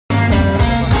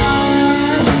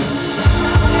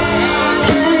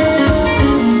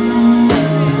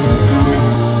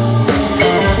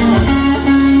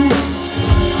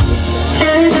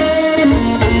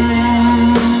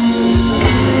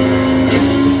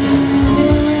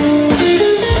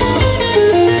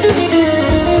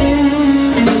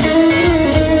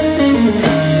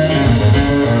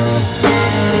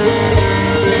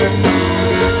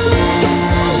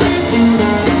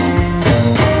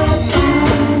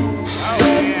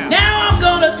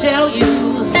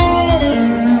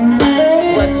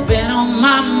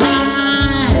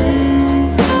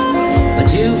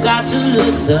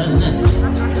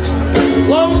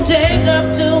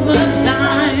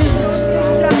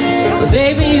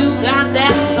Baby, you got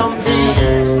that something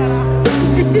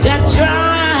that drives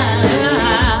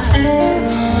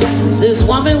this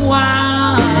woman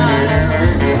wild.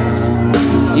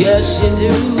 Yes, you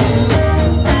do.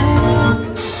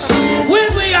 When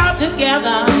we are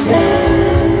together,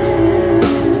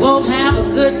 both have a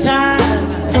good time,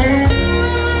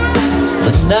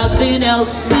 but nothing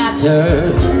else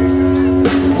matters.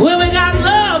 When we got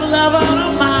love, love on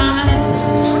our minds,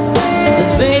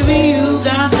 'cause baby, you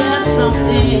got that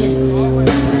something.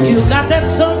 You got that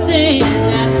something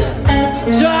that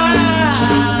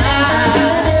drives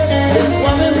this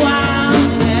woman wild.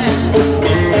 Yeah.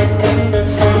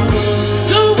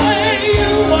 The way you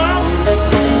walk,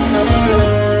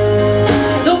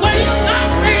 the way you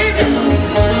talk, baby,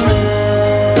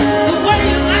 the way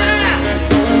you laugh,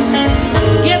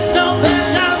 gets no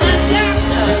better than that.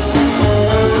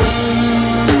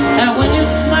 And when you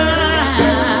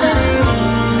smile,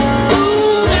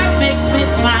 ooh, that makes me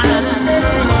smile.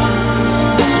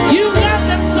 You got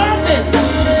that something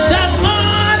that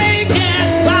money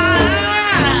can't buy.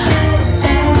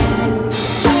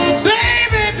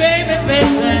 Baby, baby,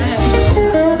 baby,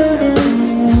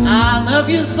 I love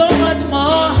you so much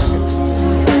more.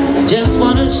 Just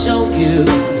wanna show you,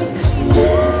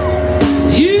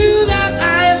 it's you that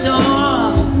I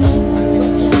adore.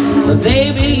 But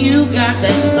baby, you got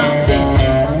that something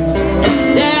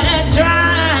that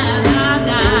drives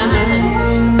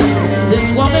this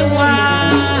woman wild.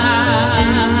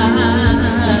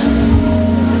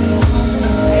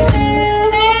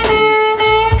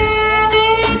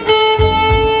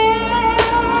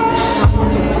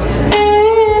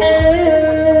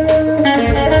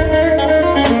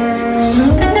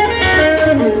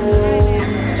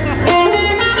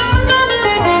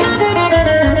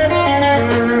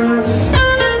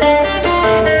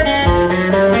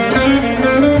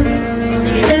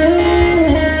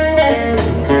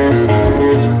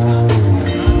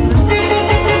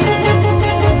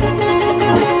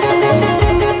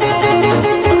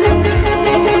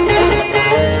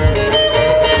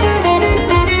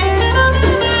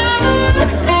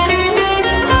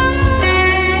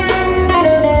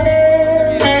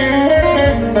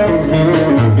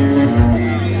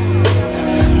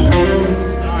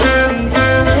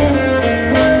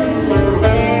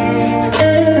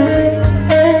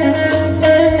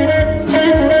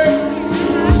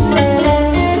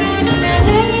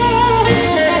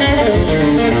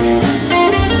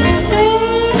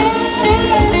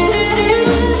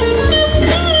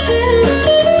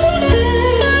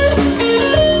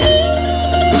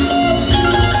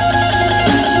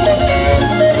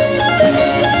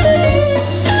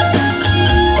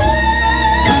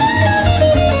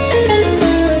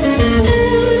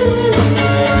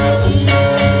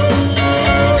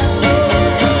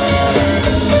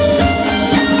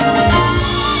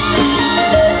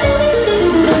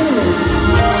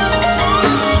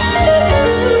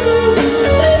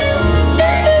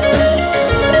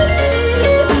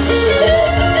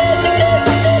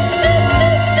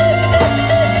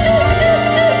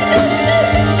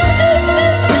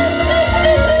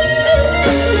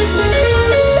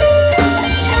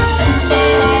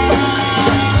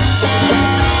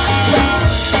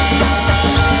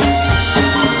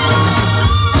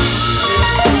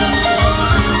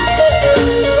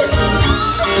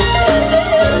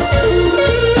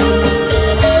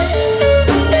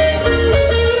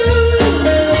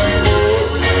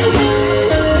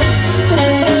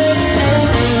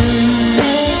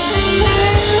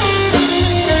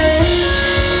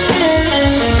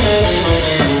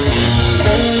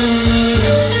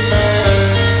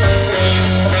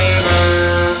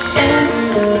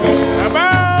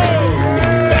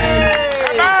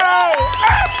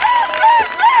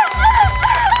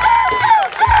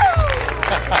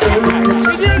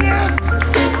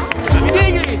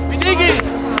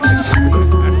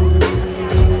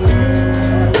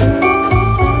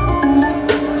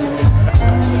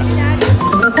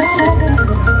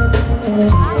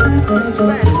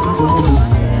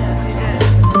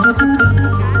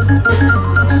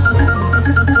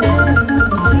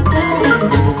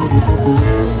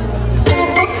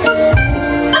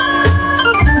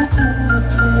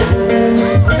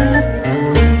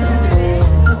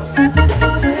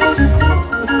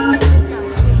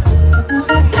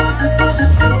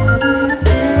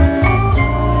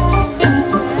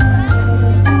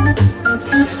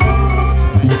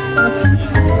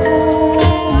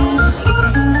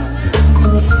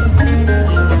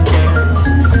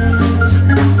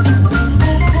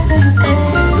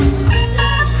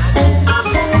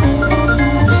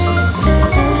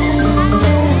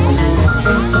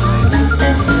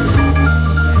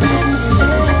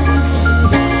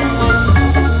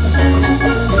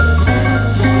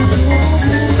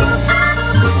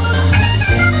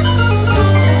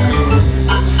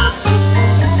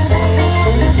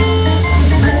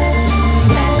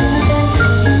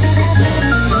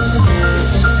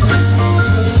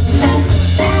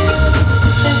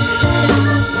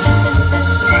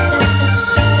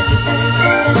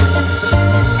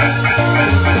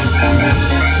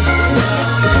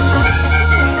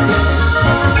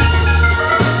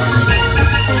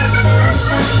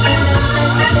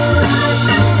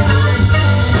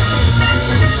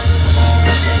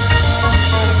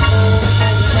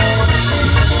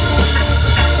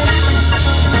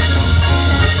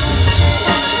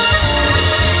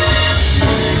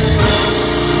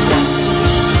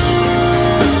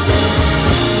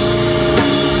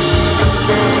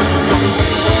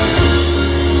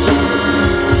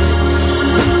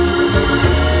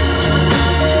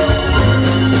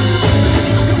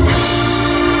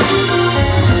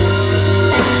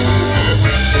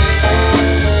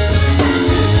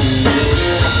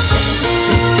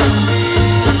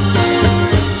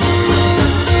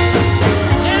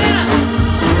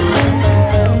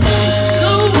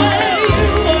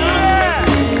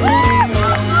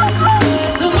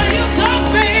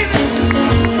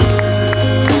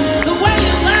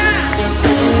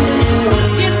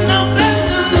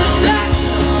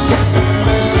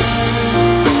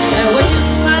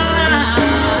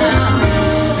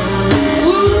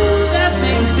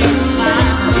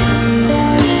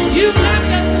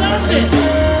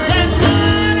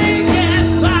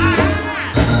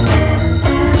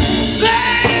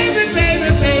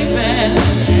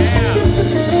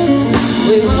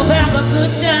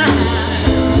 good time.